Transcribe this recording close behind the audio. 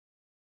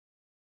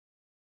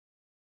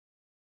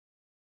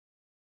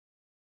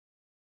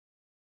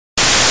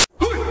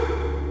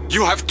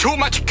You have too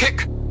much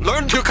kick.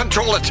 Learn to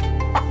control it.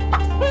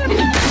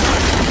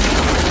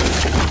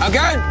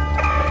 Again.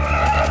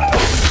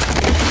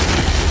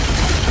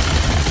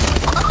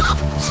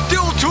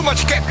 Still too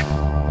much kick.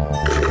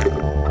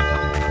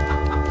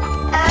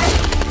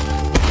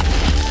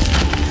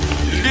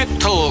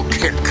 Little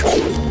kick.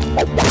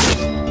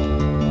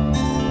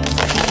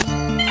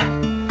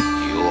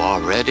 You are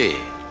ready.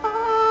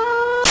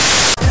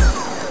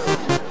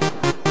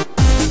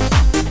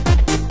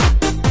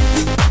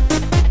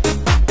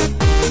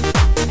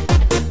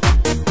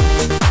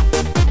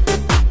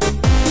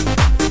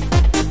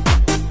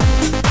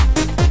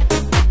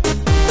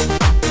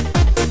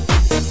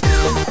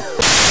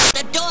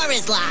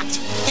 Is locked,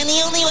 and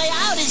the only way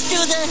out is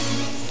through the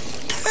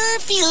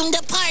perfume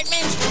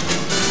department.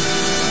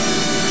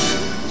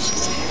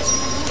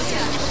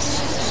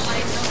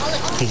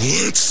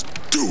 Let's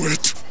do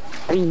it.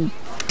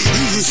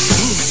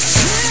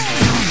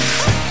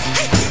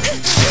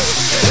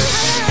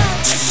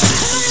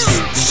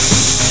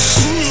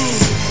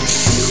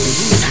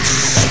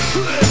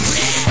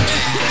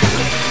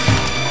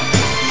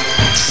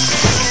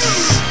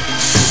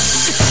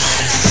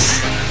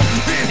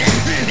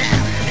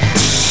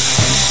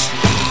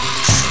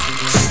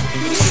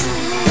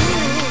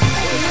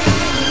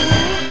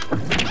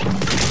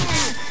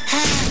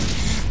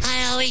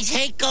 I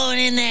hate going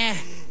in there.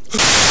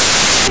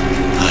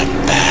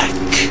 I'm back.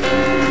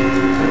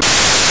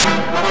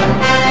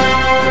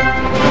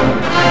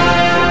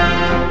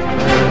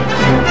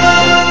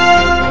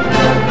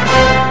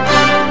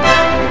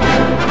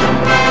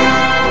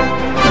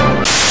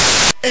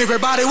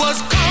 Everybody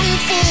was kung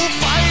fu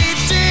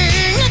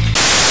fighting.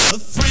 A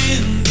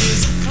friend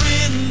is a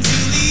friend to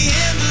the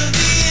end of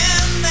the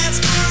end. That's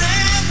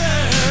forever.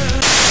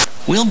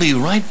 We'll be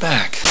right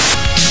back.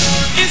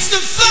 It's the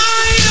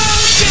final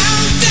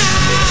countdown.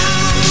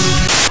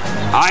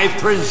 I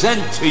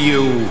present to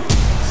you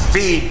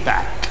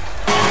feedback.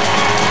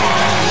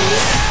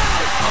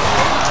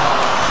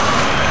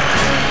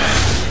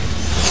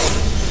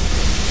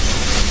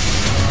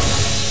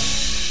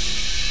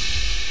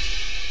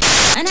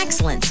 An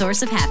excellent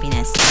source of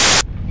happiness.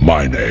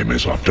 My name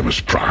is Optimus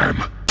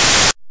Prime.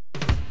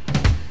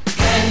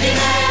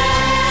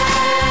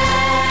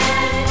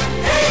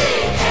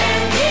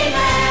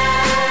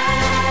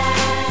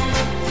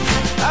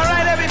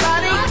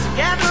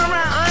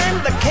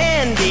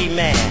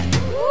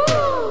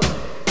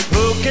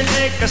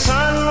 A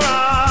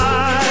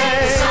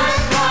sunrise,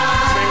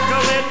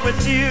 sprinkle it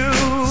with you,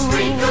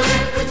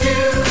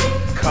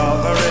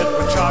 cover it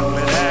with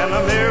chocolate and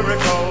a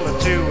miracle or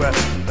two.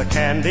 The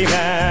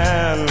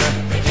Candyman,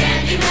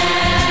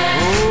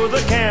 oh,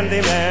 the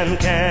Candyman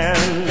can,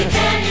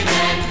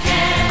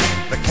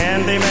 the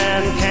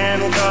Candyman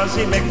can, 'cause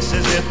he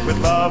mixes it with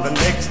love and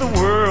makes the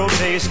world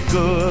taste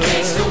good.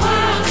 The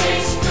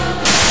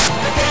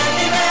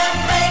Candyman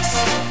makes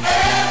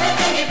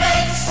everything he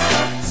bakes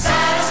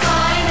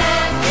satisfying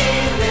and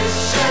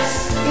delicious.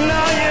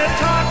 Now you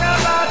talk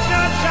about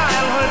your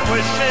childhood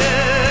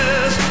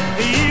wishes,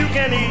 you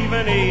can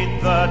even eat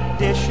the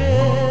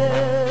dishes.